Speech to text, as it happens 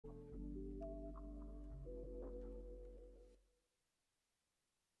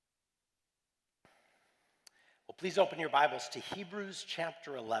Please open your Bibles to Hebrews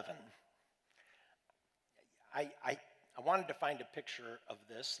chapter 11. I wanted to find a picture of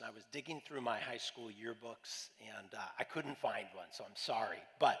this, and I was digging through my high school yearbooks, and I couldn't find one, so I'm sorry.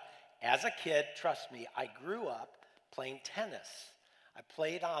 But as a kid, trust me, I grew up playing tennis. I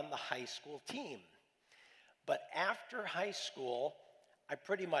played on the high school team. But after high school, I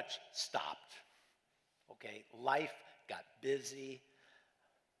pretty much stopped. Okay, life got busy.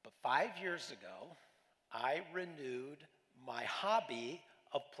 But 5 years ago, I renewed my hobby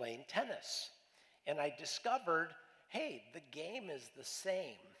of playing tennis. And I discovered, hey, the game is the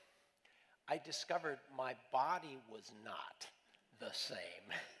same. I discovered my body was not the same.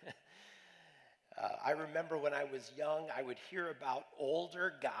 I remember when I was young, I would hear about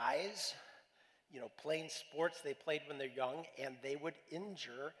older guys, playing sports they played when they're young, and they would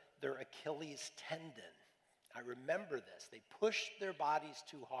injure their Achilles tendon. I remember this. They pushed their bodies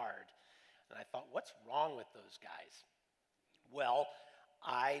too hard. And I thought, what's wrong with those guys? Well,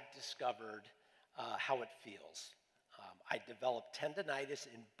 I discovered how it feels. I developed tendonitis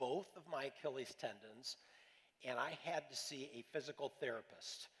in both of my Achilles tendons, and I had to see a physical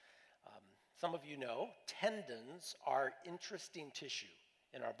therapist. Some of you know, tendons are interesting tissue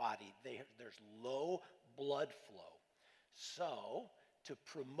in our body. There's low blood flow. So, to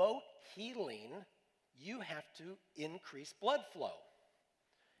promote healing, you have to increase blood flow.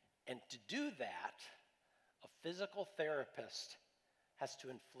 And to do that, a physical therapist has to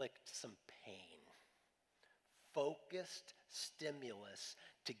inflict some pain, focused stimulus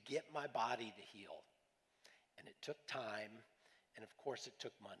to get my body to heal. And it took time, and of course it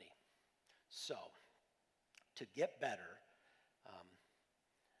took money. So, to get better,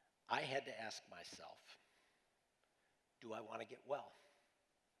 I had to ask myself, do I want to get well?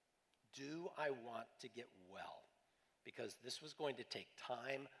 Do I want to get well? Because this was going to take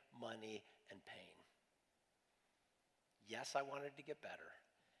time, money, and pain. Yes, I wanted to get better,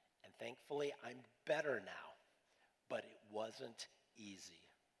 and thankfully I'm better now, but it wasn't easy.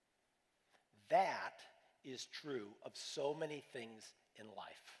 That is true of so many things in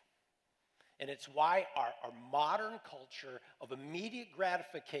life. And it's why our modern culture of immediate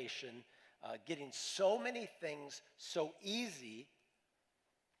gratification, getting so many things so easy,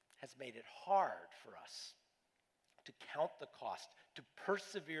 has made it hard for us to count the cost, to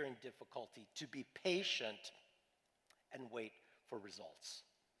persevere in difficulty, to be patient, and wait for results.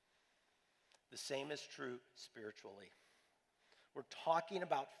 The same is true spiritually. We're talking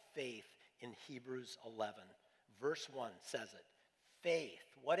about faith in Hebrews 11. Verse 1 says it. Faith,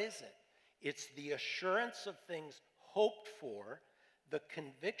 what is it? It's the assurance of things hoped for, the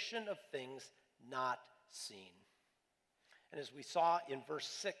conviction of things not seen. And as we saw in verse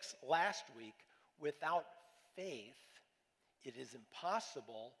 6 last week, without faith, it is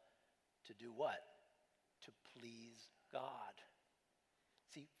impossible to do what? To please God.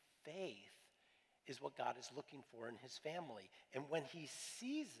 See, faith is what God is looking for in his family. And when he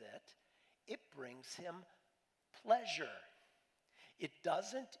sees it, it brings him pleasure. It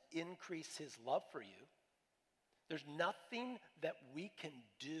doesn't increase his love for you. There's nothing that we can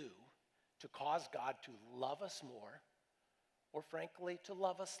do to cause God to love us more, or frankly, to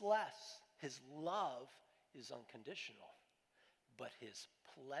love us less. His love is unconditional, but his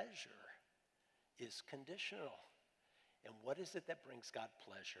pleasure is conditional. And what is it that brings God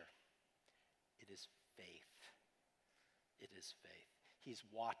pleasure? It is faith. It is faith. He's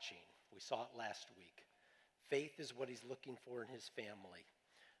watching. We saw it last week. Faith is what he's looking for in his family.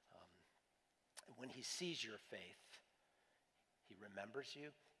 When he sees your faith, he remembers you,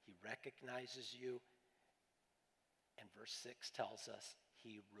 he recognizes you, and verse 6 tells us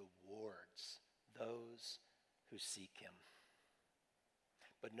he rewards those who seek him.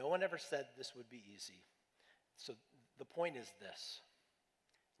 But no one ever said this would be easy. So the point is this: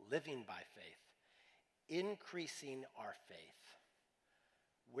 living by faith, increasing our faith.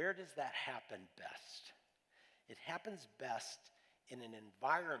 Where does that happen best? It happens best in an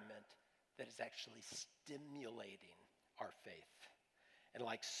environment that is actually stimulating our faith. And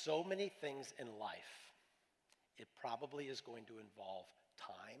like so many things in life, it probably is going to involve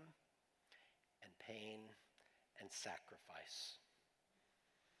time and pain and sacrifice.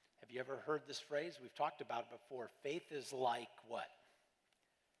 Have you ever heard this phrase? We've talked about it before. Faith is like what?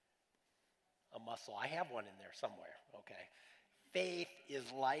 A muscle. I have one in there somewhere, okay? Faith is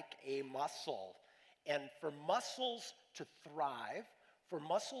like a muscle. And for muscles to thrive, for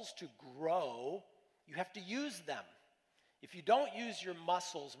muscles to grow, you have to use them. If you don't use your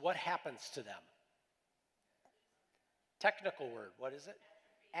muscles, what happens to them? Technical word, what is it?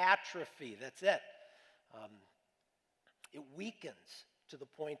 Atrophy, that's it. It weakens. to the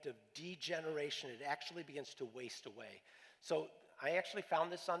point of degeneration. It actually begins to waste away. So I actually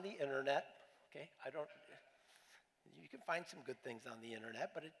found this on the internet. Okay, you can find some good things on the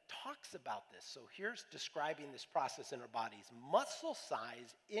internet, but it talks about this. So here's describing this process in our bodies. Muscle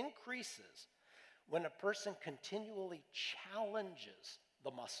size increases when a person continually challenges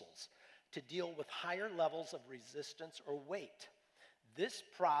the muscles to deal with higher levels of resistance or weight. This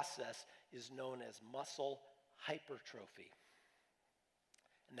process is known as muscle hypertrophy,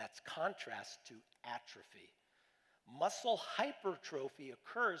 and that's contrast to atrophy. Muscle hypertrophy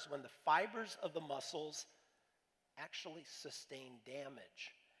occurs when the fibers of the muscles actually sustain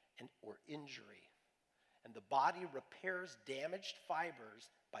damage or injury, and the body repairs damaged fibers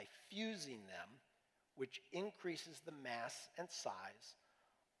by fusing them, which increases the mass and size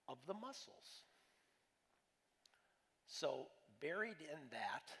of the muscles. So buried in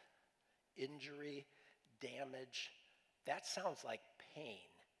that, injury, damage, that sounds like pain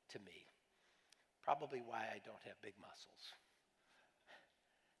to me. Probably why I don't have big muscles.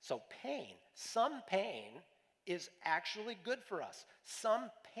 So pain, some pain is actually good for us.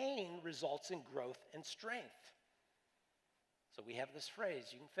 Some pain results in growth and strength. So we have this phrase,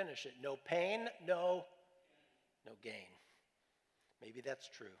 you can finish it, no pain, no gain. Maybe that's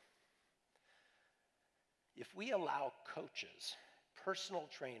true. If we allow coaches, personal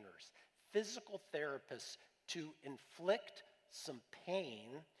trainers, physical therapists to inflict some pain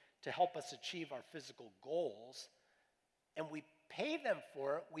to help us achieve our physical goals, and we pay them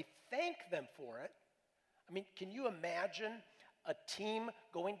for it, we thank them for it. I mean, can you imagine a team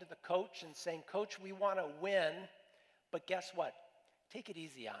going to the coach and saying, Coach, we want to win, but guess what? Take it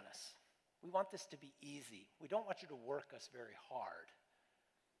easy on us. We want this to be easy. We don't want you to work us very hard.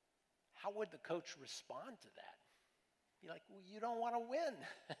 How would the coach respond to that? Be like, well, you don't want to win.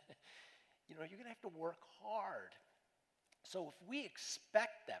 You're going to have to work hard. So if we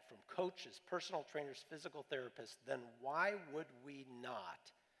expect that from coaches, personal trainers, physical therapists, then why would we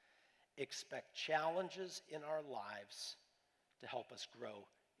not expect challenges in our lives to help us grow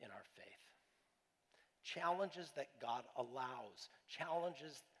in our faith? Challenges that God allows,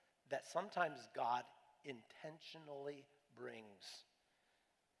 challenges that sometimes God intentionally brings.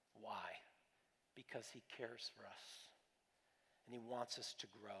 Why? Because he cares for us and he wants us to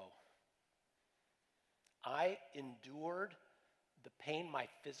grow. I endured the pain my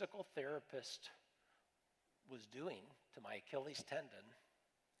physical therapist was doing to my Achilles tendon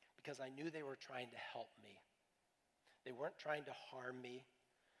because I knew they were trying to help me. They weren't trying to harm me,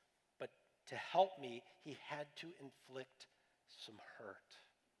 but to help me, he had to inflict some hurt,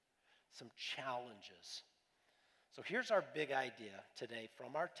 some challenges. So here's our big idea today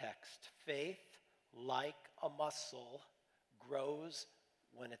from our text. Faith, like a muscle, grows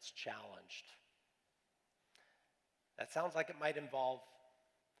when it's challenged. That sounds like it might involve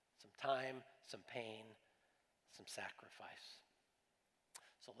some time, some pain, some sacrifice.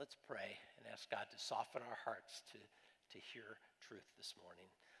 So let's pray and ask God to soften our hearts to hear truth this morning.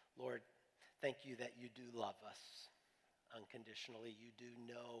 Lord, thank you that you do love us unconditionally. You do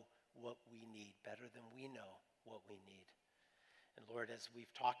know what we need better than we know what we need. And Lord, as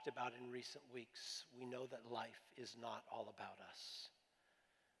we've talked about in recent weeks, we know that life is not all about us.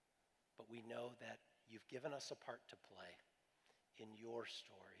 But we know that you've given us a part to play in your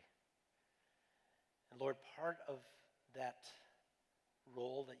story. And Lord, part of that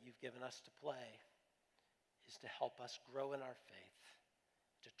role that you've given us to play is to help us grow in our faith,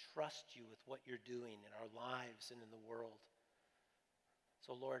 to trust you with what you're doing in our lives and in the world.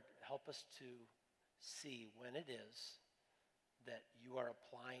 So Lord, help us to see when it is that you are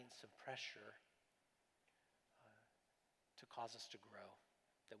applying some pressure to cause us to grow,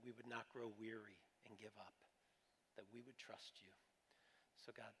 that we would not grow weary and give up, that we would trust you.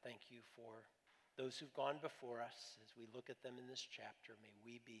 So God, thank you for those who've gone before us. As we look at them in this chapter, may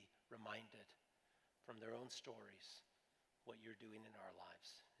we be reminded from their own stories what you're doing in our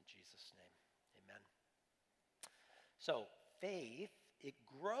lives. In Jesus' name, amen. So faith, it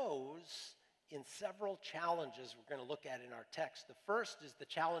grows in several challenges we're going to look at in our text. The first is the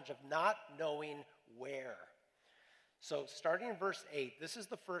challenge of not knowing where. So starting in verse 8, this is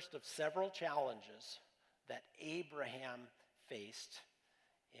the first of several challenges that Abraham faced.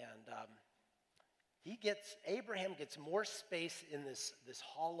 And Abraham gets more space in this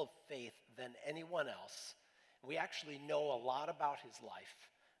hall of faith than anyone else. We actually know a lot about his life,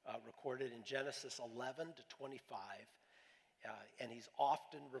 recorded in Genesis 11 to 25. And he's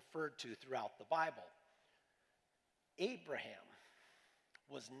often referred to throughout the Bible. Abraham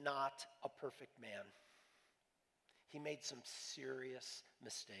was not a perfect man. He made some serious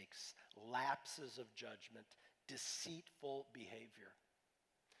mistakes, lapses of judgment, deceitful behavior.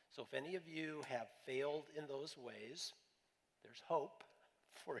 So if any of you have failed in those ways, there's hope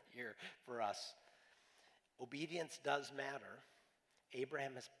for us. Obedience does matter.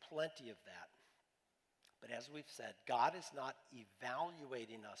 Abraham has plenty of that. But as we've said, God is not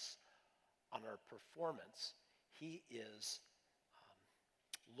evaluating us on our performance. He is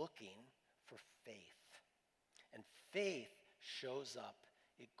looking for faith. And faith shows up,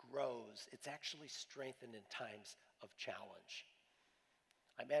 it grows, it's actually strengthened in times of challenge.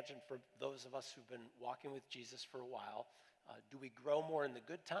 I imagine for those of us who've been walking with Jesus for a while, do we grow more in the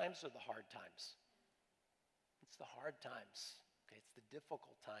good times or the hard times? It's the hard times. Okay, it's the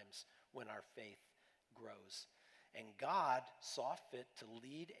difficult times when our faith grows. And God saw fit to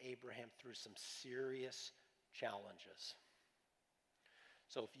lead Abraham through some serious challenges.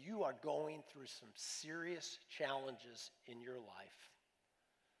 So if you are going through some serious challenges in your life,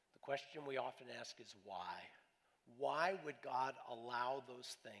 the question we often ask is why? Why would God allow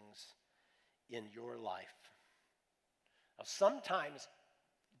those things in your life? Now, sometimes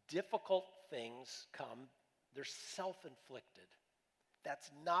difficult things come, they're self-inflicted.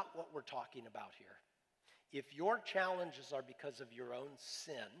 That's not what we're talking about here. If your challenges are because of your own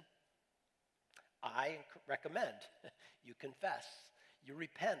sin, I recommend you confess, you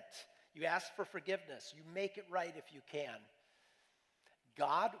repent, you ask for forgiveness, you make it right if you can.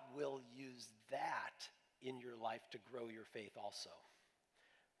 God will use that in your life to grow your faith also.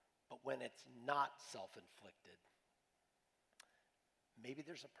 But when it's not self-inflicted, maybe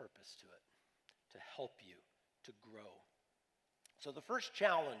there's a purpose to it, to help you to grow. So the first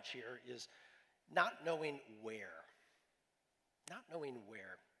challenge here is not knowing where. Not knowing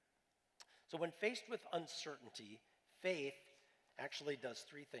where. So when faced with uncertainty, faith actually does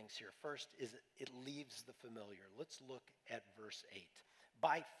three things here. First is it leaves the familiar. Let's look at verse 8.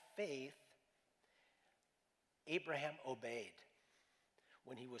 By faith, Abraham obeyed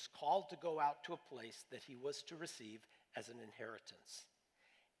when he was called to go out to a place that he was to receive as an inheritance.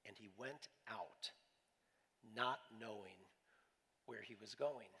 And he went out, not knowing where he was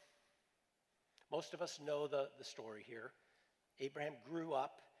going. Most of us know the story here. Abraham grew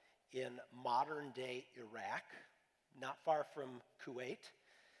up in modern-day Iraq, not far from Kuwait.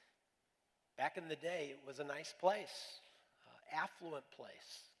 Back in the day, it was a nice place, affluent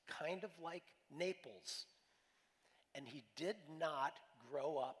place, kind of like Naples. And he did not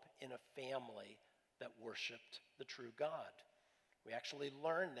grow up in a family that worshiped the true God. We actually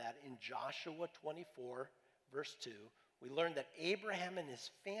learned that in Joshua 24, verse 2. We learned that Abraham and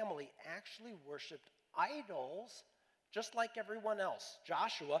his family actually worshiped idols just like everyone else.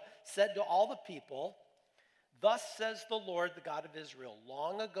 Joshua said to all the people, "Thus says the Lord, the God of Israel,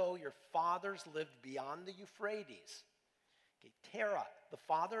 long ago your fathers lived beyond the Euphrates." Okay, Terah, the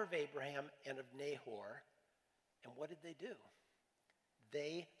father of Abraham and of Nahor. And what did they do?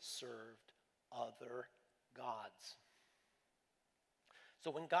 They served other gods. So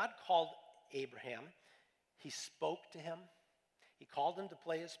when God called Abraham, he spoke to him. He called him to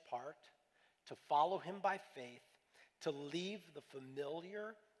play his part, to follow him by faith, to leave the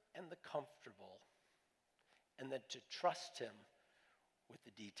familiar and the comfortable, and then to trust him with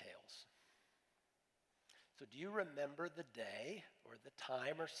the details. So do you remember the day or the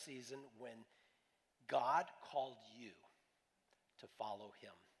time or season when God called you to follow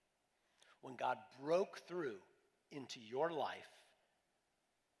him? When God broke through into your life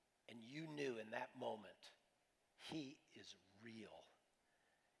and you knew in that moment he is real,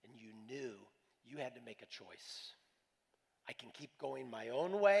 and you knew you had to make a choice. I can keep going my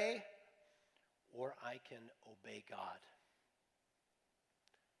own way, or I can obey God.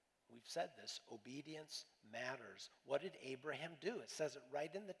 We've said this, obedience matters. What did Abraham do? It says it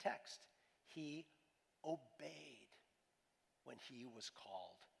right in the text. He obeyed when he was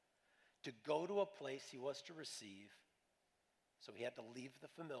called to go to a place he was to receive. So he had to leave the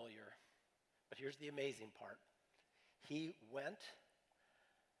familiar. But here's the amazing part. He went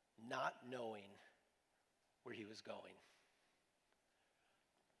not knowing where he was going.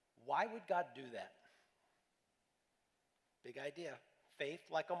 Why would God do that? Big idea. Faith,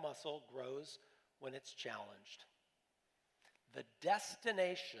 like a muscle, grows when it's challenged. The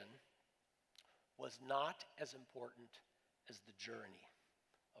destination was not as important as the journey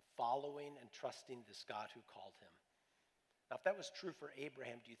of following and trusting this God who called him. Now, if that was true for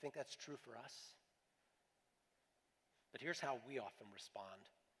Abraham, do you think that's true for us? But here's how we often respond.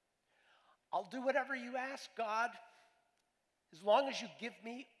 I'll do whatever you ask, God, as long as you give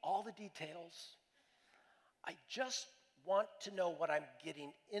me all the details. I just want to know what I'm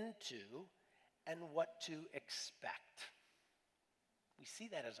getting into and what to expect. We see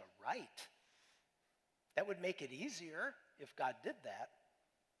that as a right. That would make it easier if God did that.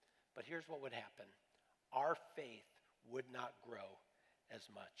 But here's what would happen. Our faith would not grow as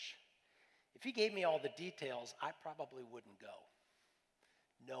much. If he gave me all the details, I probably wouldn't go,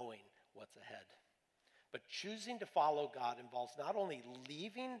 knowing what's ahead. But choosing to follow God involves not only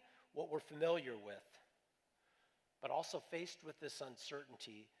leaving what we're familiar with, but also faced with this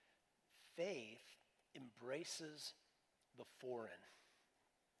uncertainty, faith embraces the foreign.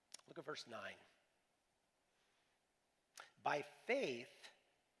 Look at verse 9. By faith,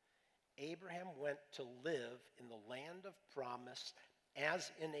 Abraham went to live in the land of promise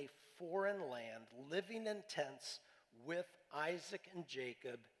as in a foreign land, living in tents with Isaac and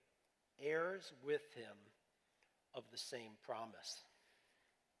Jacob, heirs with him of the same promise.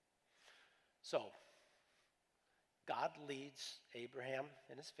 So, God leads Abraham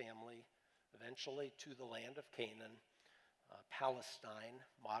and his family eventually to the land of Canaan, Palestine,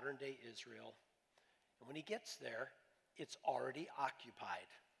 modern-day Israel. And when he gets there, it's already occupied.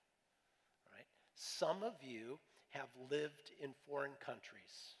 Right? Some of you have lived in foreign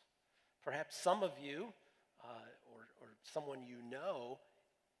countries. Perhaps some of you, or someone you know,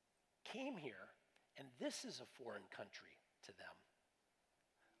 came here, and this is a foreign country to them.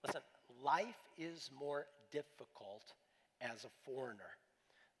 Listen, life is more difficult as a foreigner.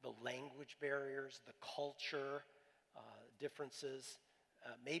 The language barriers, the culture differences,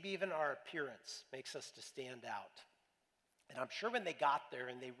 maybe even our appearance makes us to stand out. And I'm sure when they got there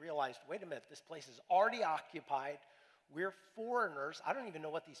and they realized, wait a minute, this place is already occupied. We're foreigners. I don't even know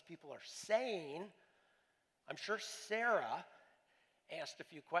what these people are saying. I'm sure Sarah asked a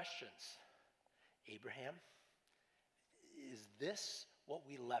few questions. Abraham, is this what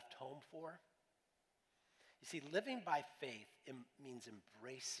we left home for? You see, living by faith means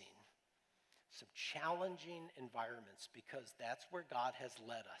embracing some challenging environments because that's where God has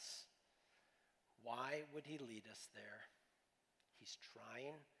led us. Why would he lead us there? He's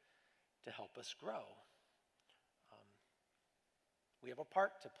trying to help us grow. We have a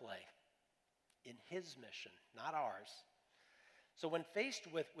part to play in his mission, not ours. So when faced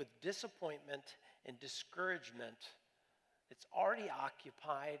with disappointment and discouragement, it's already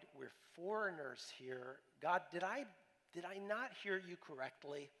occupied. We're foreigners here. God, did I not hear you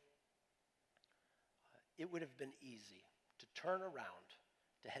correctly? It would have been easy to turn around,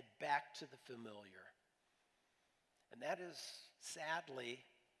 to head back to the familiar. And that is sadly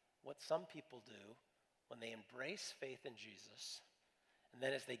what some people do when they embrace faith in Jesus. And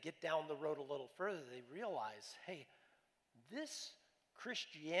then as they get down the road a little further, they realize, hey, this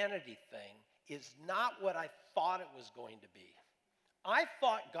Christianity thing is not what I thought it was going to be. I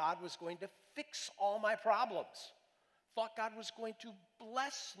thought God was going to fix all my problems. Thought God was going to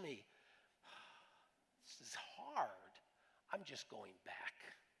bless me. This is hard. I'm just going back.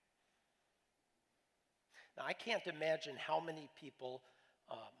 Now, I can't imagine how many people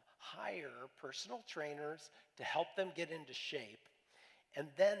hire personal trainers to help them get into shape, and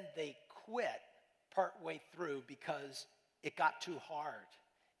then they quit partway through because it got too hard.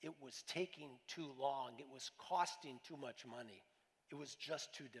 It was taking too long. It was costing too much money. It was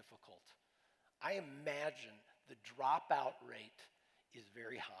just too difficult. I imagine the dropout rate is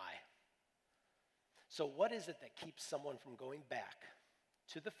very high. So what is it that keeps someone from going back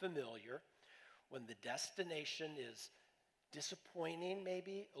to the familiar when the destination is disappointing,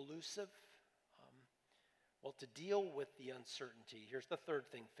 maybe elusive? Well, to deal with the uncertainty, here's the third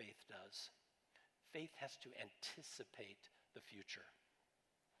thing faith does. Faith has to anticipate the future.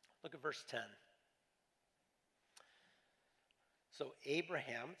 Look at verse 10. So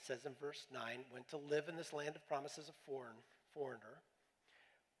Abraham, it says in verse 9, went to live in this land of promise as a foreigner.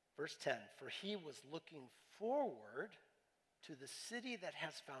 Verse 10, for he was looking forward to the city that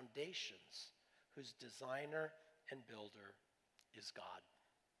has foundations, whose designer and builder is God.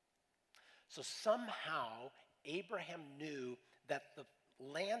 So somehow Abraham knew that the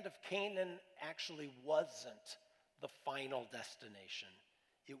land of Canaan actually wasn't the final destination.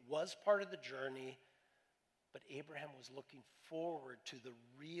 It was part of the journey, but Abraham was looking forward to the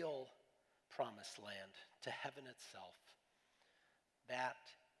real promised land, to heaven itself. That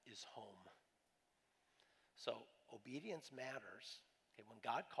is home. So obedience matters. Okay, when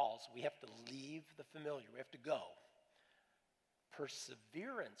God calls, we have to leave the familiar. We have to go.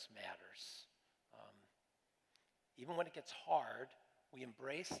 Perseverance matters. Even when it gets hard, we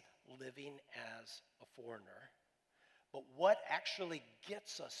embrace living as a foreigner. But what actually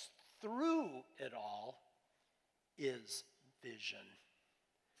gets us through it all is vision.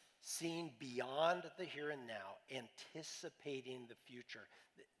 Seeing beyond the here and now, anticipating the future.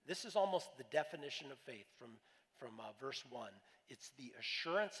 This is almost the definition of faith from verse 1. It's the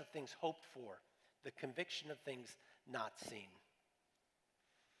assurance of things hoped for, the conviction of things not seen.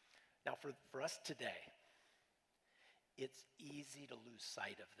 Now, for us today, it's easy to lose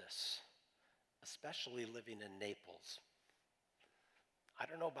sight of this, especially living in Naples. I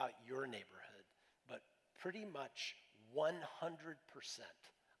don't know about your neighborhood, but pretty much 100%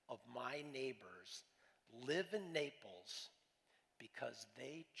 of my neighbors live in Naples because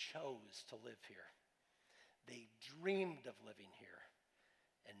they chose to live here. They dreamed of living here,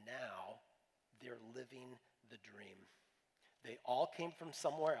 and now they're living the dream. They all came from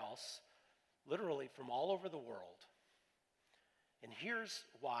somewhere else, literally from all over the world. And here's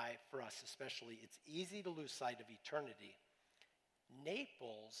why, for us especially, it's easy to lose sight of eternity.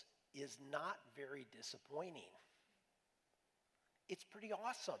 Naples is not very disappointing. It's pretty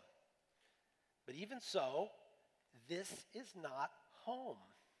awesome. But even so, this is not home.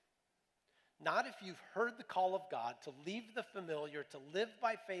 Not if you've heard the call of God to leave the familiar, to live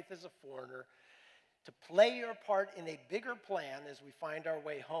by faith as a foreigner, to play your part in a bigger plan as we find our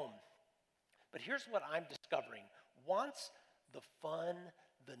way home. But here's what I'm discovering. Once the fun,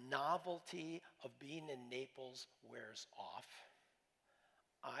 the novelty of being in Naples wears off,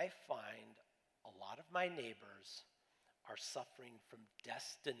 I find a lot of my neighbors are suffering from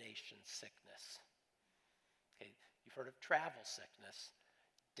destination sickness. Okay, you've heard of travel sickness.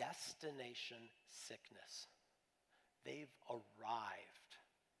 Destination sickness. They've arrived,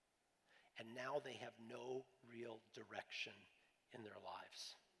 and now they have no real direction in their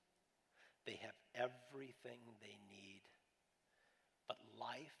lives. They have everything they need, but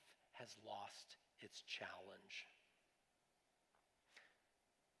life has lost its challenge.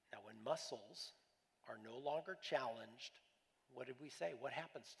 Now, when muscles are no longer challenged, what did we say? What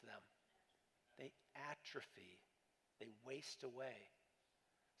happens to them? They atrophy. They waste away.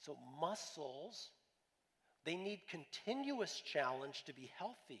 So muscles, they need continuous challenge to be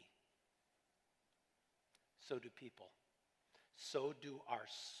healthy. So do people. So do our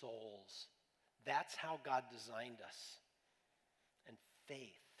souls. That's how God designed us. And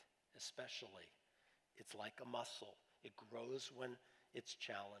faith, especially, it's like a muscle. It grows when it's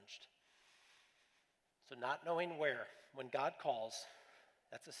challenged. So not knowing where, when God calls,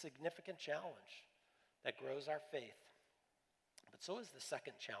 that's a significant challenge that grows our faith. But so is the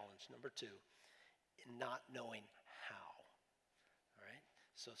second challenge, number 2, in not knowing how. All right?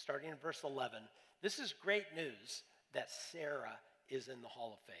 So starting in verse 11, this is great news that Sarah is in the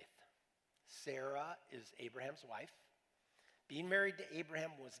Hall of Faith. Sarah is Abraham's wife. Being married to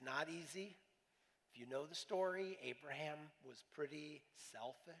Abraham was not easy. If you know the story, Abraham was pretty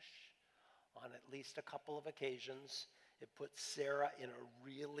selfish on at least a couple of occasions. It put Sarah in a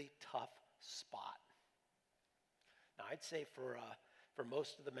really tough spot. Now, I'd say for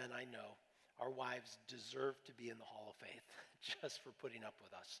most of the men I know, our wives deserve to be in the Hall of Faith just for putting up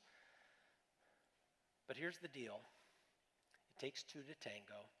with us. But here's the deal. It takes 2 to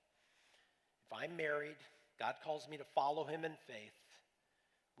tango. If I'm married, God calls me to follow him in faith,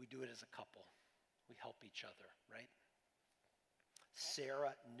 we do it as a couple. We help each other, right?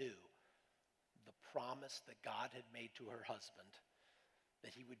 Sarah knew the promise that God had made to her husband,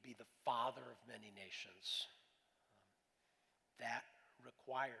 that he would be the father of many nations. That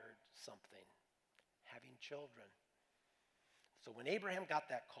required something, having children. So when Abraham got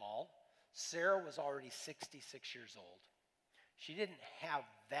that call, Sarah was already 66 years old. She didn't have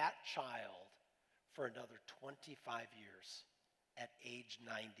that child for another 25 years at age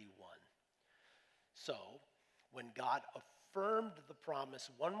 91. So when God affirmed the promise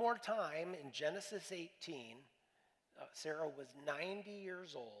one more time in Genesis 18, Sarah was 90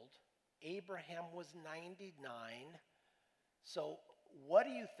 years old. Abraham was 99. So what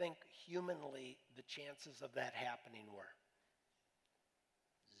do you think humanly the chances of that happening were?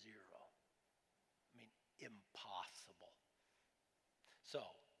 0. I mean, impossible. So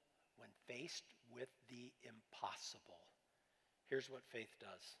when faced with the impossible, here's what faith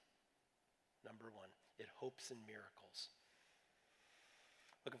does. Number 1, it hopes in miracles.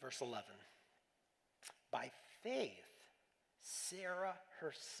 Look at verse 11. By faith, Sarah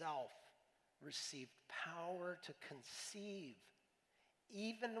herself received power to conceive,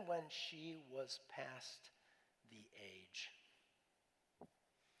 even when she was past the age.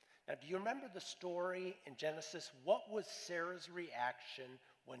 Now, do you remember the story in Genesis? What was Sarah's reaction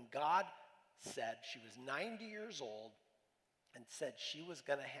when God said she was 90 years old and said she was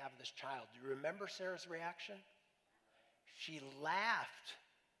going to have this child? Do you remember Sarah's reaction? She laughed.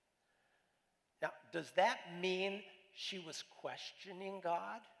 Now, does that mean she was questioning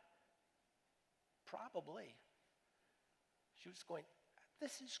God? Probably. She was going,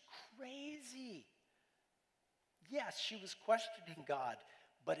 this is crazy. Yes, she was questioning God,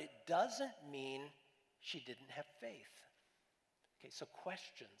 but it doesn't mean she didn't have faith. Okay, so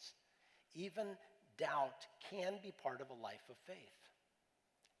questions. Even doubt can be part of a life of faith.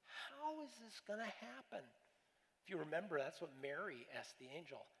 How is this going to happen? If you remember, that's what Mary asked the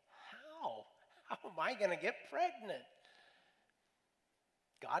angel. How? How am I going to get pregnant?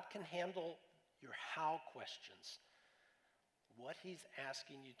 God can handle your how questions. What he's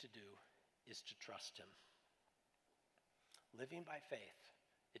asking you to do is to trust him. Living by faith.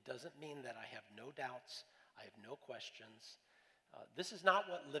 It doesn't mean that I have no doubts, I have no questions. This is not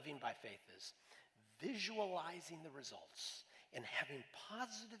what living by faith is. Visualizing the results and having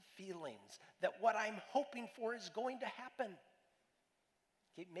positive feelings that what I'm hoping for is going to happen.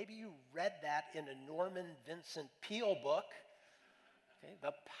 Okay, maybe you read that in a Norman Vincent Peale book, okay,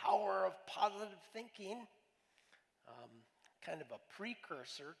 The Power of Positive Thinking, kind of a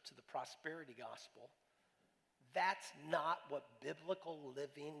precursor to the prosperity gospel. That's not what biblical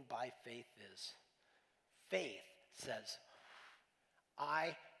living by faith is. Faith says,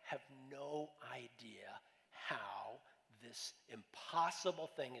 I have no idea how this impossible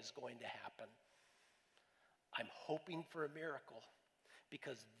thing is going to happen. I'm hoping for a miracle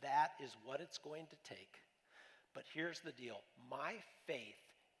because that is what it's going to take. But here's the deal. My faith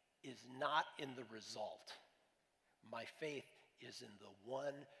is not in the result. My faith is in the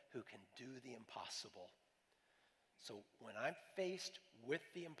one who can do the impossible. So when I'm faced with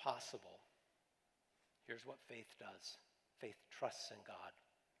the impossible, here's what faith does. Faith trusts in God.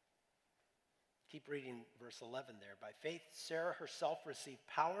 Keep reading verse 11 there. By faith, Sarah herself received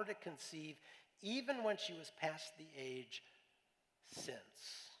power to conceive even when she was past the age,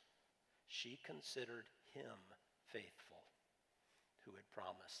 since she considered him faithful who had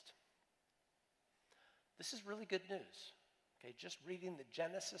promised. This is really good news. Okay, just reading the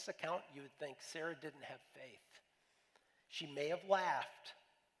Genesis account, you would think Sarah didn't have faith. She may have laughed,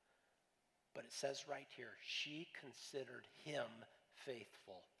 but it says right here, she considered him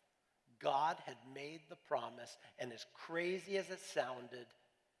faithful. God had made the promise, and as crazy as it sounded,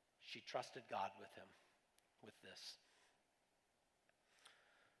 she trusted God with him, with this.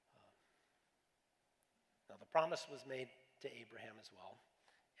 Now, the promise was made to Abraham as well,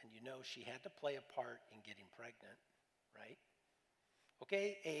 and you know she had to play a part in getting pregnant, right?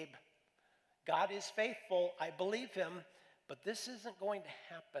 Okay, Abe, God is faithful, I believe him, but this isn't going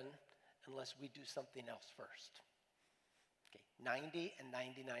to happen unless we do something else first. Okay, 90 and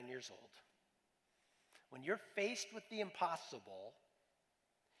 99 years old. When you're faced with the impossible,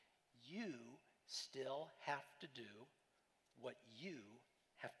 you still have to do what you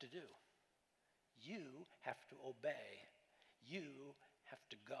have to do. You have to obey. You have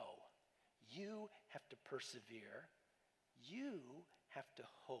to go. You have to persevere. You have to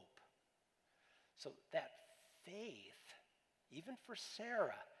hope. So that faith, even for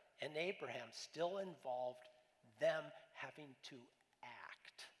Sarah and Abraham, still involved them having to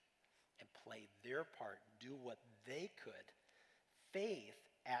act and play their part, do what they could. Faith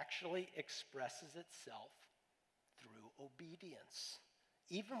actually expresses itself through obedience,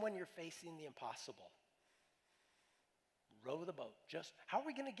 even when you're facing the impossible. Row the boat. Just, how are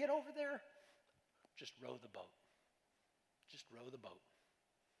we going to get over there? Just row the boat. Just row the boat.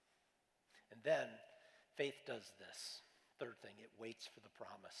 And then faith does this. Third thing, it waits for the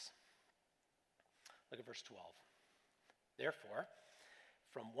promise. Look at verse 12. Therefore,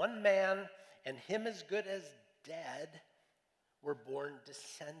 from one man, and him as good as dead, were born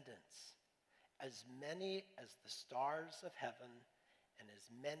descendants, as many as the stars of heaven, and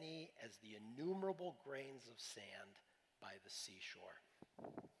as many as the innumerable grains of sand by the seashore.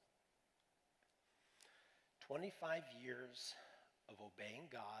 25 years of obeying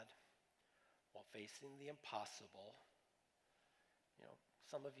God while facing the impossible. You know,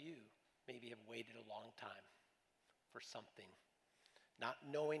 some of you maybe have waited a long time for something, not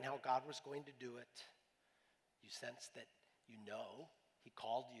knowing how God was going to do it. You sense that you know he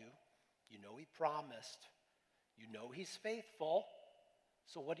called you. You know he promised. You know he's faithful.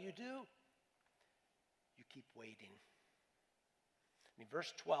 So what do? You keep waiting. I mean,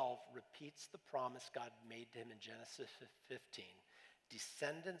 verse 12 repeats the promise God made to him in Genesis 15.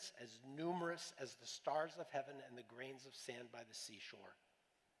 Descendants as numerous as the stars of heaven and the grains of sand by the seashore.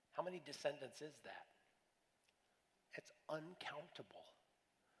 How many descendants is that? It's uncountable.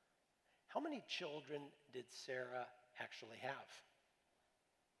 How many children did Sarah actually have?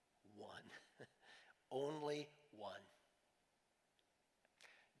 One. Only one.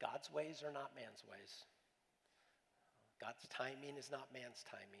 God's ways are not man's ways. God's timing is not man's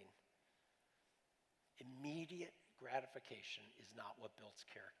timing. Immediate gratification is not what builds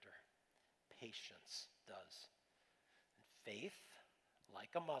character. Patience does. And faith,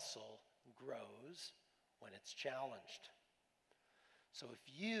 like a muscle, grows when it's challenged. So if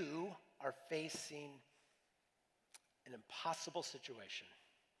you are facing an impossible situation,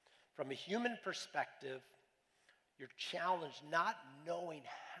 from a human perspective, you're challenged not knowing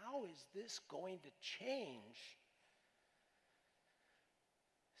how is this going to change,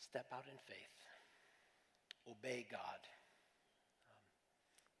 step out in faith. Obey God.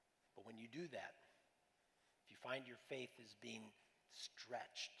 But when you do that, if you find your faith is being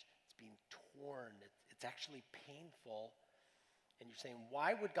stretched, it's being torn, it's actually painful, and you're saying,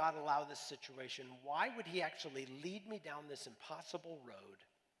 why would God allow this situation? Why would he actually lead me down this impossible road?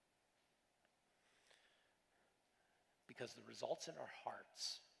 Because the results in our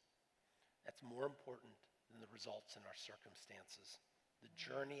hearts, that's more important than the results in our circumstances. The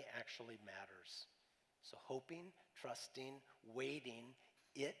journey actually matters. So hoping, trusting, waiting,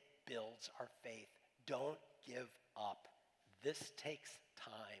 it builds our faith. Don't give up. This takes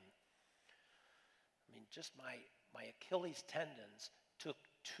time. I mean, just my Achilles tendons took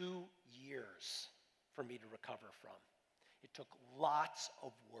 2 years for me to recover from. It took lots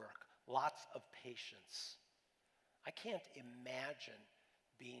of work, lots of patience. I can't imagine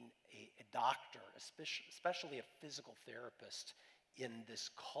being a doctor, especially a physical therapist, in this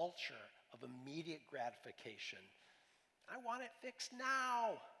culture of immediate gratification. I want it fixed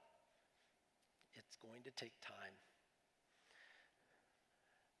now. It's going to take time.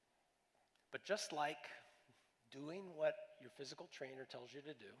 But just like doing what your physical trainer tells you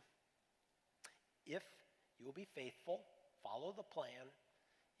to do, if you will be faithful, follow the plan,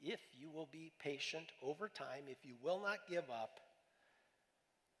 if you will be patient over time, if you will not give up,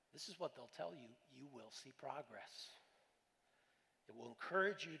 this is what they'll tell you, you will see progress. It will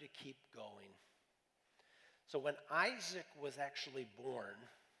encourage you to keep going. So when Isaac was actually born,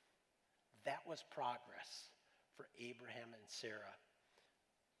 that was progress for Abraham and Sarah.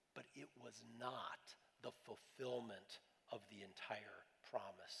 But it was not the fulfillment of the entire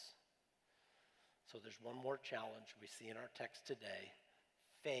promise. So there's one more challenge we see in our text today.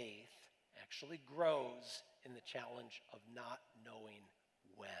 Faith actually grows in the challenge of not knowing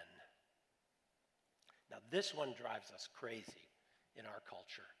when. Now this one drives us crazy in our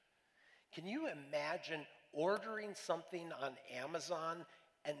culture. Can you imagine ordering something on Amazon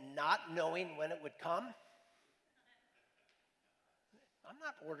and not knowing when it would come? I'm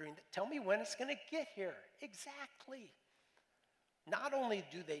not ordering that. Tell me when it's going to get here. Exactly. Not only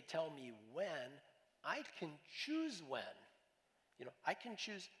do they tell me when, I can choose when. You know, I can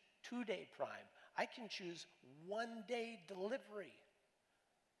choose 2-day Prime. I can choose 1-day delivery.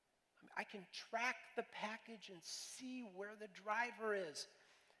 I can track the package and see where the driver is.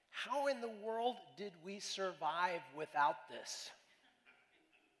 How in the world did we survive without this?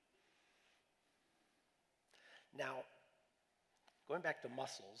 Now, going back to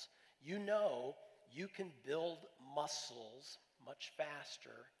muscles, you know you can build muscles much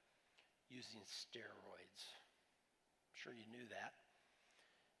faster using steroids. I'm sure you knew that.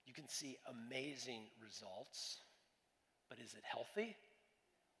 You can see amazing results, but is it healthy?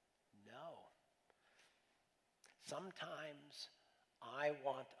 No. Sometimes I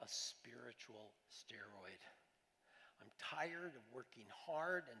want a spiritual steroid. I'm tired of working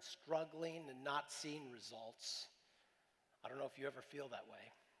hard and struggling and not seeing results. I don't know if you ever feel that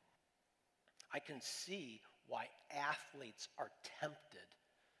way. I can see why athletes are tempted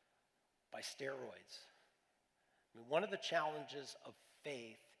by steroids. I mean, one of the challenges of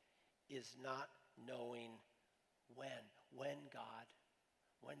faith is not knowing when. When, God?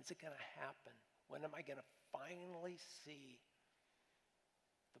 When's it going to happen? When am I going to finally see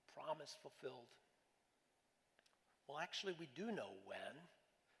the promise fulfilled? Well, actually, we do know when.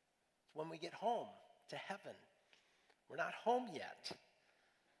 It's when we get home to heaven. We're not home yet,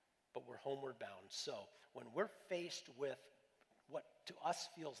 but we're homeward bound. So when we're faced with what to us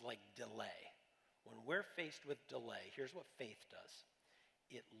feels like delay, when we're faced with delay, here's what faith does.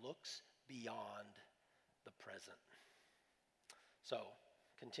 It looks beyond the present. So,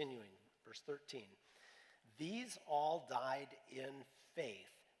 continuing, verse 13. These all died in faith,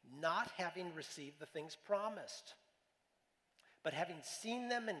 not having received the things promised, but having seen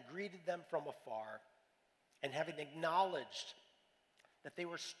them and greeted them from afar, and having acknowledged that they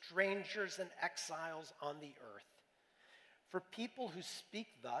were strangers and exiles on the earth. For people who speak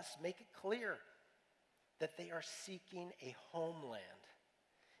thus make it clear that they are seeking a homeland.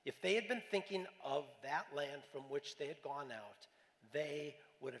 If they had been thinking of that land from which they had gone out, they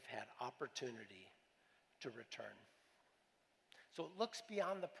would have had opportunity to return. So it looks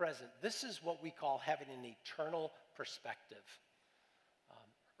beyond the present. This is what we call having an eternal perspective.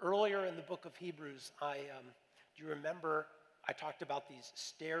 Earlier in the book of Hebrews, do you remember I talked about these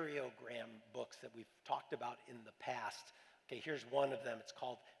stereogram books that we've talked about in the past? Okay, here's one of them. It's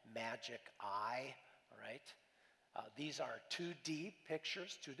called Magic Eye, all right? These are 2D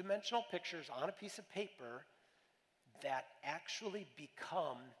pictures, two-dimensional pictures on a piece of paper that actually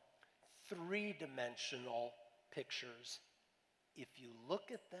become three-dimensional pictures if you look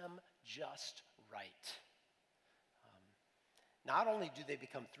at them just right. Not only do they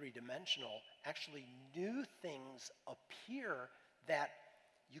become three-dimensional, actually new things appear that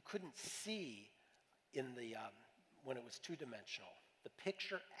you couldn't see in the when it was two-dimensional. The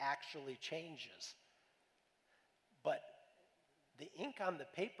picture actually changes. But the ink on the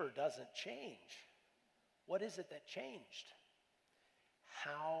paper doesn't change. What is it that changed?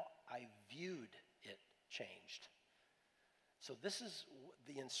 How I viewed it changed. So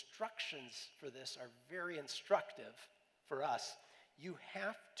the instructions for this are very instructive for us. You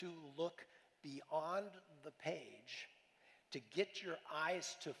have to look beyond the page to get your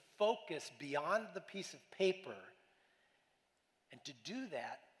eyes to focus beyond the piece of paper. And to do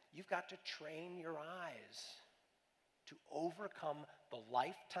that, you've got to train your eyes to overcome the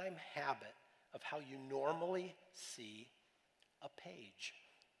lifetime habit of how you normally see a page.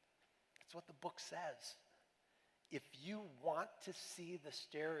 That's what the book says. If you want to see the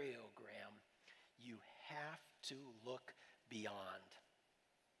stereogram, you have to look beyond.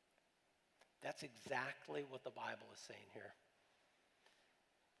 That's exactly what the Bible is saying here.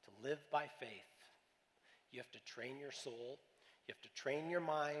 To live by faith, you have to train your soul, you have to train your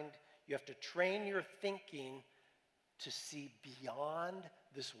mind, you have to train your thinking to see beyond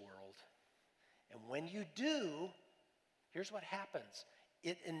this world. And when you do, here's what happens.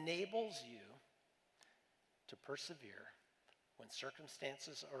 It enables you to persevere when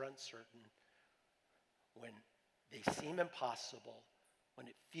circumstances are uncertain, when they seem impossible, when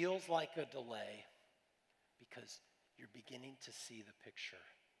it feels like a delay, because you're beginning to see the picture.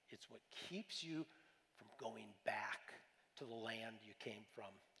 It's what keeps you from going back to the land you came from,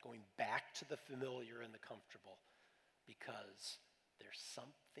 going back to the familiar and the comfortable, because there's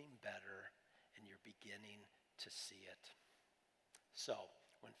something better and you're beginning to see it. So,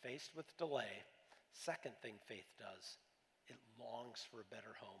 when faced with delay, second thing faith does, it longs for a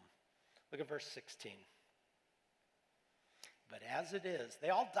better home. Look at verse 16. But as it is, they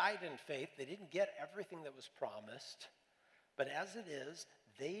all died in faith. They didn't get everything that was promised. But as it is,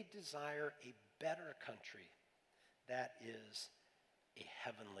 they desire a better country, that is a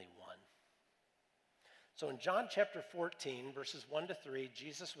heavenly one. So in John chapter 14, verses 1 to 3,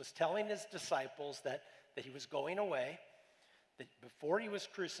 Jesus was telling his disciples that he was going away, that before he was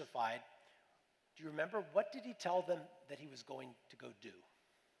crucified. Do you remember, what did he tell them that he was going to go do?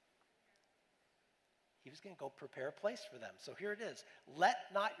 He was going to go prepare a place for them. So here it is. Let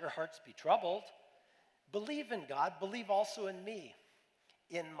not your hearts be troubled. Believe in God. Believe also in me.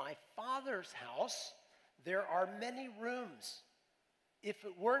 In my Father's house, there are many rooms. If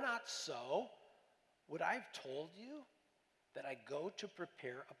it were not so, would I have told you that I go to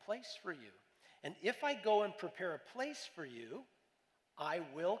prepare a place for you? And if I go and prepare a place for you, I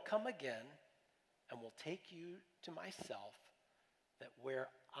will come again and will take you to myself, that where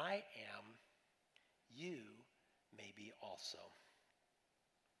I am, you may be also.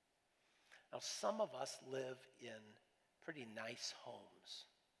 Now, some of us live in pretty nice homes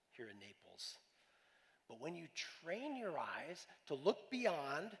here in Naples. But when you train your eyes to look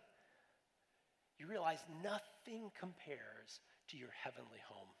beyond, you realize nothing compares to your heavenly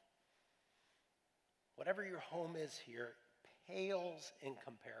home. Whatever your home is here pales in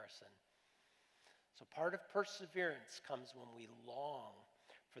comparison. So part of perseverance comes when we long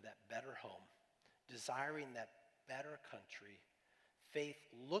for that better home, desiring that better country. Faith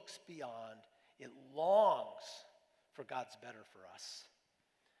looks beyond, it longs for God's better for us.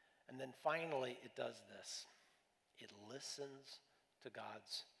 And then finally, it does this. It listens to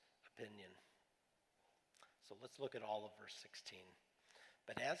God's opinion. So let's look at all of verse 16.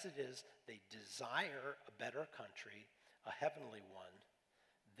 But as it is, they desire a better country, a heavenly one.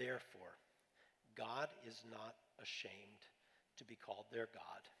 Therefore, God is not ashamed to be called their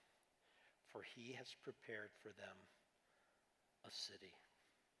God, for he has prepared for them a city.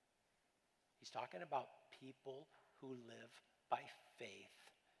 He's talking about people who live by faith.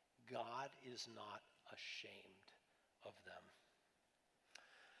 God is not ashamed of them.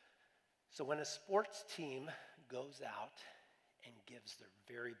 So when a sports team goes out and gives their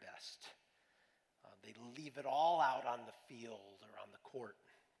very best, they leave it all out on the field or on the court,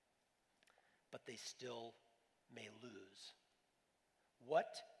 but they still may lose.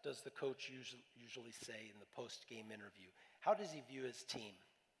 What does the coach usually say in the post-game interview? How does he view his team?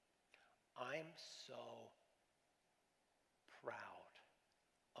 I'm so proud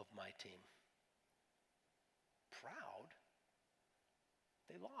of my team. Proud?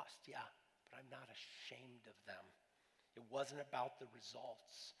 They lost, yeah, but I'm not ashamed of them. It wasn't about the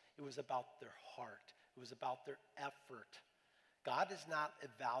results. It was about their heart. It was about their effort. God is not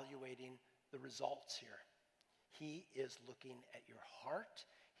evaluating the results here. He is looking at your heart.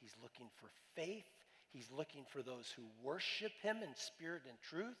 He's looking for faith. He's looking for those who worship him in spirit and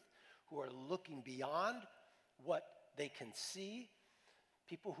truth, who are looking beyond what they can see,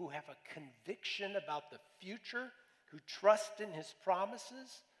 people who have a conviction about the future, who trust in his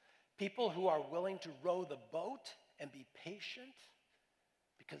promises, people who are willing to row the boat and be patient,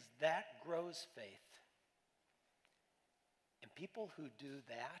 because that grows faith. And people who do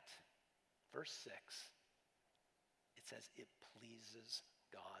that, verse 6, it says it pleases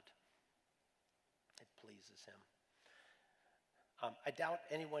God. It pleases him. I doubt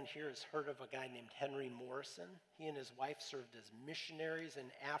anyone here has heard of a guy named Henry Morrison. He and his wife served as missionaries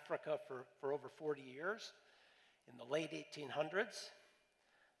in Africa for over 40 years in the late 1800s.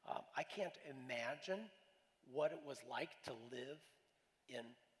 I can't imagine what it was like to live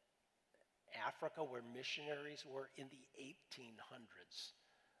in Africa where missionaries were in the 1800s.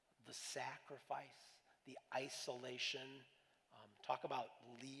 The sacrifice, the isolation, talk about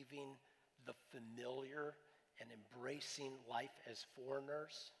leaving the familiar and embracing life as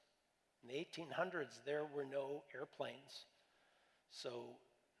foreigners. In the 1800s, there were no airplanes. So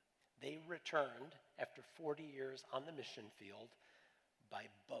they returned after 40 years on the mission field by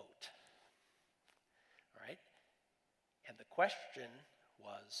boat. All right? And the question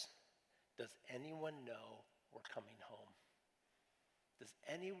was, does anyone know we're coming home? Does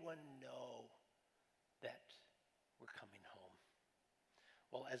anyone know that we're coming home?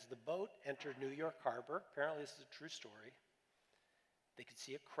 Well, as the boat entered New York Harbor, apparently this is a true story, they could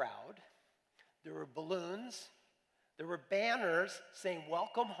see a crowd. There were balloons. There were banners saying,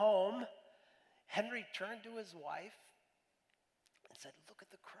 "Welcome home." Henry turned to his wife and said, "Look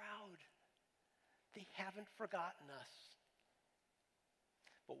at the crowd. They haven't forgotten us."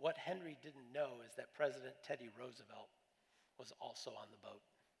 But what Henry didn't know is that President Teddy Roosevelt was also on the boat.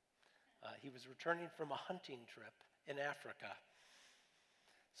 He was returning from a hunting trip in Africa.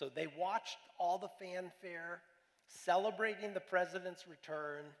 So they watched all the fanfare, celebrating the president's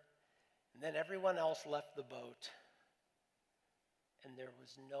return, and then everyone else left the boat, and there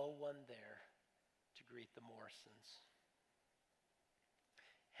was no one there to greet the Morrisons.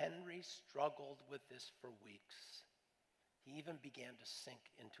 Henry struggled with this for weeks. He even began to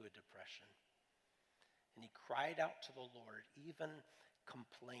sink into a depression. And he cried out to the Lord, even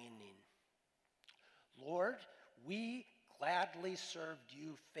complaining, "Lord, we gladly served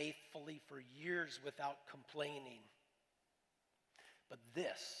you faithfully for years without complaining. But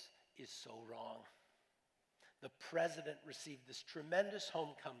this is so wrong. The president received this tremendous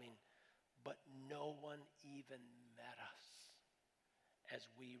homecoming, but no one even met us as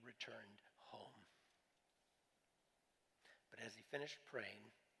we returned home." But as he finished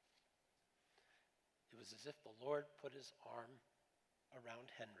praying, it was as if the Lord put his arm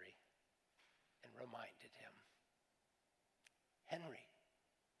around Henry and reminded him, "Henry,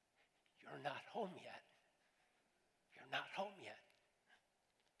 you're not home yet. You're not home yet.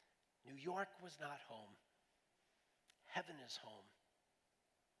 New York was not home. Heaven is home.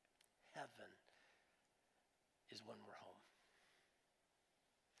 Heaven is when we're home."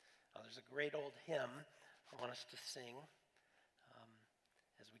 Now, there's a great old hymn I want us to sing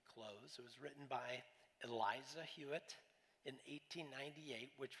as we close. It was written by Eliza Hewitt in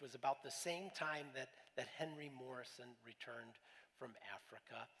 1898, which was about the same time that Henry Morrison returned from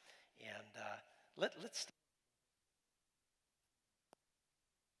Africa. And let's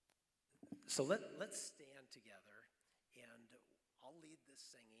stand together, and I'll lead this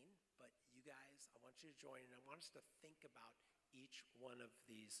singing, but you guys, I want you to join, and I want us to think about each one of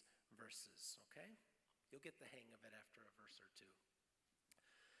these verses, okay? You'll get the hang of it after a verse or two.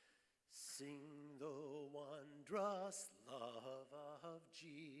 Sing the wondrous love of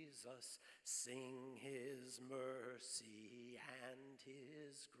Jesus, sing his mercy and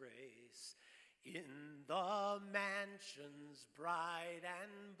his grace. In the mansions bright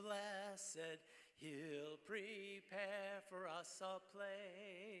and blessed, he'll prepare for us a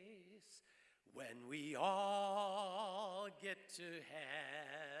place. When we all get to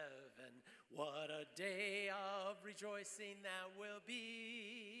heaven, what a day of rejoicing that will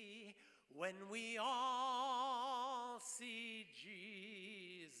be. When we all see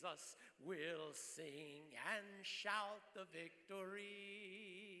Jesus, we'll sing and shout the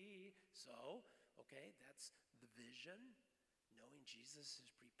victory. So, okay, that's the vision, knowing Jesus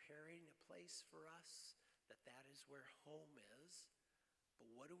is preparing a place for us, that is where home is. But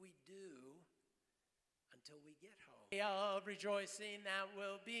what do we do until we get home. Day of rejoicing that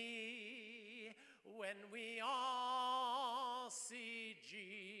will be when we all see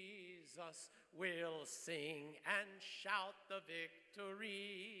Jesus. We'll sing and shout the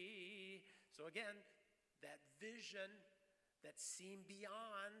victory. So again, that vision, that seeing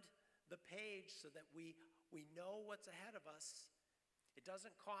beyond the page so that we know what's ahead of us. It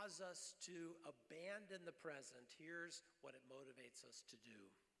doesn't cause us to abandon the present. Here's what it motivates us to do.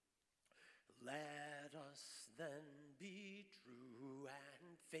 Let us then be true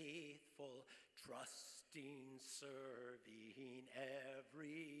and faithful, trusting, serving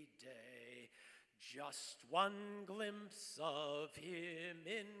every day. Just one glimpse of him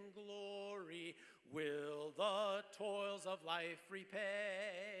in glory will the toils of life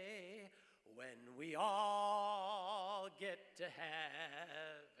repay. When we all get to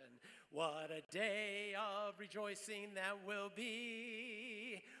heaven, what a day of rejoicing that will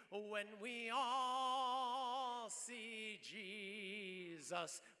be. When we all see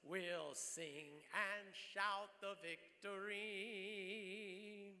Jesus, we'll sing and shout the victory.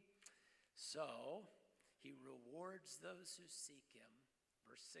 So, he rewards those who seek him.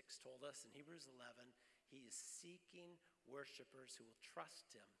 Verse 6 told us in Hebrews 11, he is seeking worshipers who will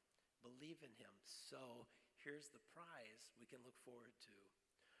trust him, believe in him. So, here's the prize we can look forward to.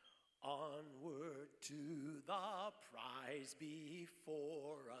 Onward to the prize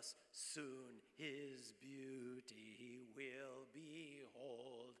before us, soon his beauty will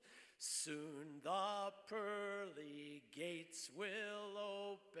behold. Soon the pearly gates will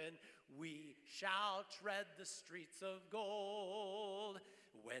open, we shall tread the streets of gold.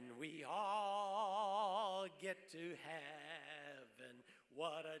 When we all get to heaven,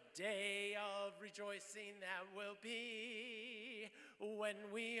 what a day of rejoicing that will be.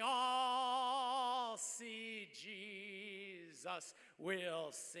 When we all see Jesus,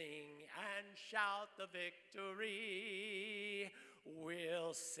 we'll sing and shout the victory.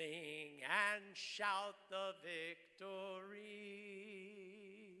 We'll sing and shout the victory.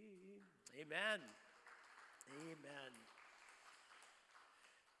 Amen. Amen.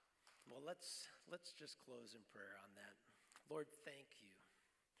 Well, let's just close in prayer on that. Lord, thank you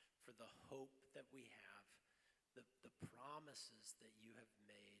for the hope that we have, the promises that you have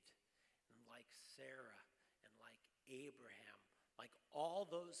made. And like Sarah and like Abraham, like all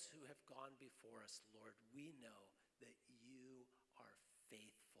those who have gone before us, Lord, we know that you are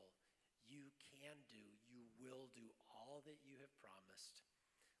faithful. You can do, you will do all that you have promised.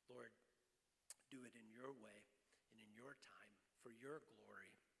 Lord, do it in your way and in your time for your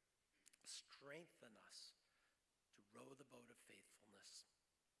glory. Strengthen us to row the boat of faithfulness,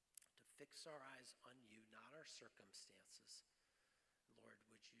 to fix our eyes on you, not our circumstances. Lord,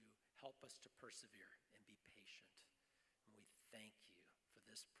 would you help us to persevere and be patient? And we thank you for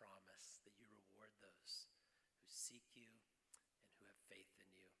this promise that you reward those who seek you and who have faith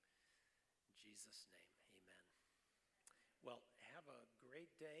in you. In Jesus' name, amen. Well, have a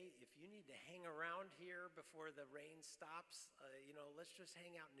great day. If you need to hang around here before the rain stops, let's just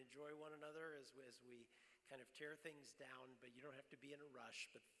hang out and enjoy one another as we kind of tear things down, but you don't have to be in a rush.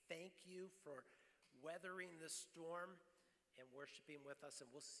 But thank you for weathering the storm and worshiping with us, and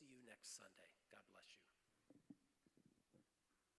we'll see you next Sunday. God bless you.